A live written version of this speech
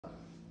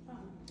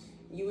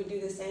You would do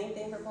the same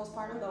thing for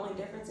postpartum. The only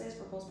difference is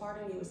for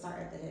postpartum, you would start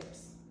at the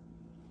hips.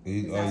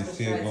 You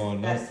see it going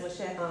up? That's what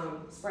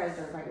spreads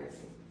during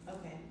pregnancy.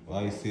 Okay.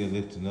 Why you see it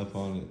lifting up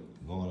on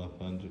it, going up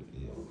under?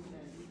 Yeah.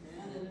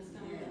 Under the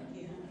stomach,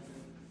 yeah.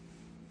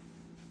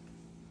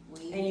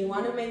 And you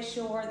want to make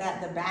sure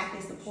that the back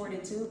is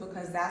supported too,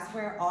 because that's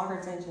where all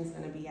her tension is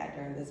going to be at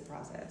during this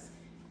process.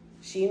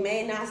 She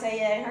may not say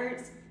yeah, it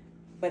hurts,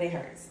 but it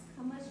hurts.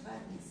 How much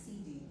vitamin C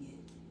do you get?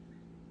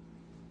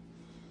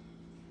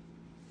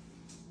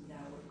 We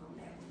gotta work on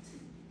that one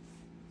too.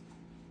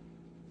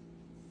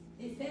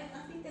 Is that?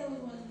 I think that was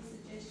one of the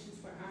suggestions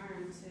for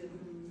iron too.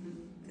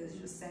 Because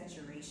your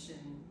saturation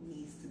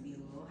needs to be a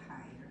little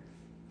higher.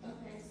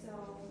 Okay,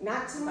 so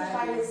Not too much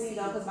vitamin C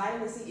though, because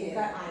vitamin C can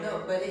cut iron.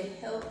 No, but it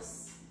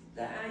helps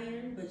the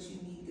iron, but you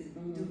need to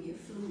do your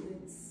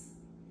fluids,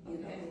 you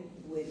know,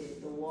 with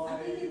it, the water. I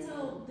think it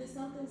told there's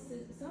something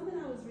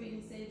I was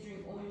reading said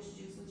drink orange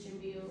juice with your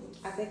meals.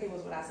 I think it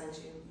was what I sent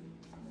you.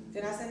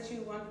 Did I send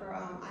you one for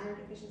iron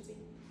deficiency?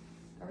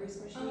 A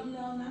resource sheet?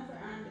 No, not for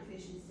iron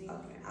deficiency.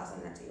 Okay, I'll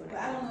send that to you. But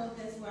I don't know if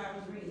that's where I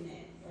was reading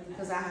that or not.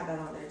 Because I have that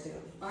on there too.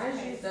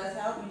 Orange juice does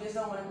help. You just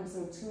don't want to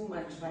consume too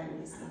much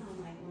vitamin C. I don't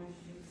like orange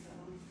juice, so.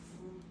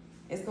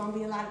 It's going to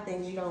be a lot of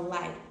things you don't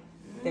like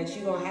that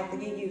you're going to have to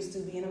get used to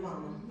being a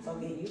mama. So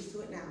get used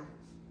to it now.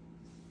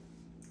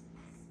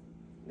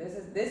 This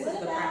is the prep What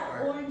work.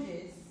 about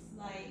oranges?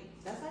 Like,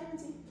 That's vitamin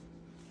C.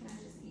 can I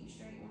just eat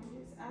straight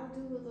oranges? I'll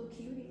do the little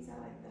cuties. I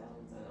like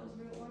those. Are those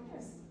real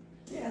oranges?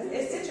 Yeah,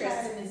 it's citrus.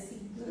 Vitamin C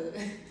good.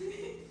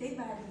 They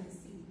vitamin C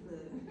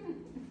good.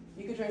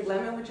 You could drink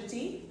lemon with your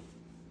tea.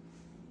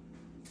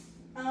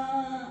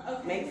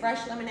 Okay. Make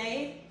fresh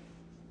lemonade.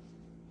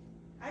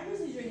 I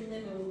usually drink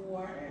lemon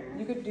water.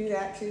 You could do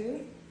that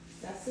too.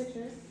 That's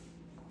citrus.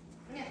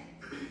 Yeah.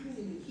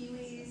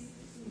 Kiwis,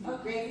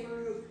 Okay.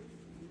 grapefruit.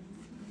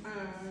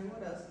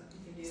 What else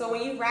you can do? So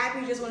when you wrap,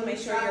 you just want to make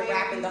sure you're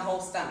wrapping the whole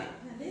stomach.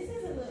 Now, this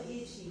is a little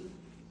itchy.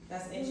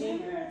 That's itchy.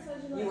 Remember I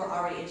told you You were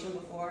already itching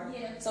before.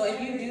 Yeah. So if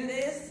you do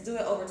this, do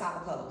it over top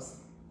of clothes.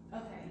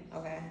 Okay.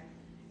 Okay.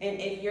 And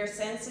if you're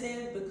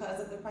sensitive because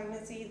of the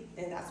pregnancy,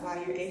 and that's why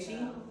you're itchy,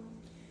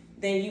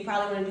 then you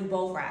probably want to do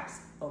both wraps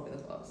over the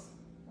clothes.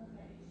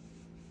 Okay.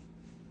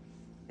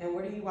 And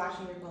what are you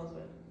washing your clothes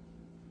with?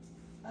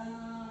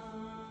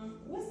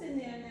 What's in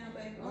there now,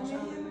 baby? Wash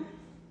Arm on. and Hammer?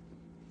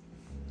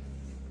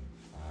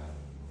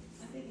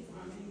 I think it's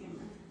Arm and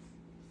Hammer.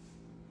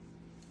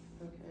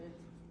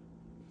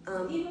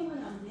 Okay. Even when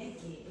I'm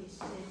naked, it's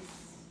just.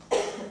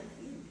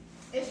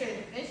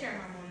 It's your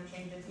hormone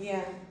changes.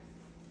 Yeah.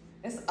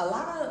 It's a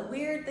lot of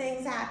weird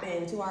things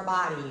happen to our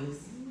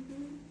bodies.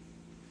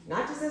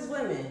 Not just as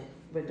women,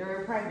 but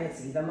during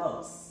pregnancy the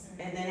most.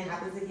 And then it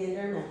happens again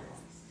during menopause.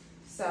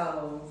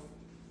 So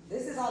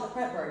this is all the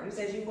prep work. You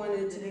said you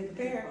wanted to be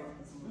prepared.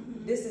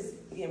 This is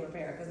being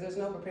prepared because there's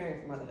no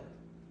preparing for motherhood.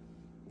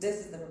 This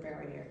is the prepare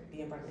right here,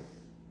 being pregnant.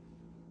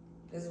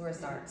 This is where it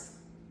starts.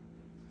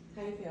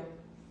 How you feel?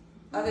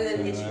 Other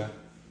than itchy.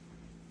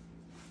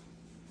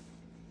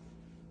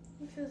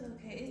 It feels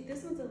okay.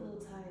 This one's a little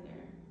tighter.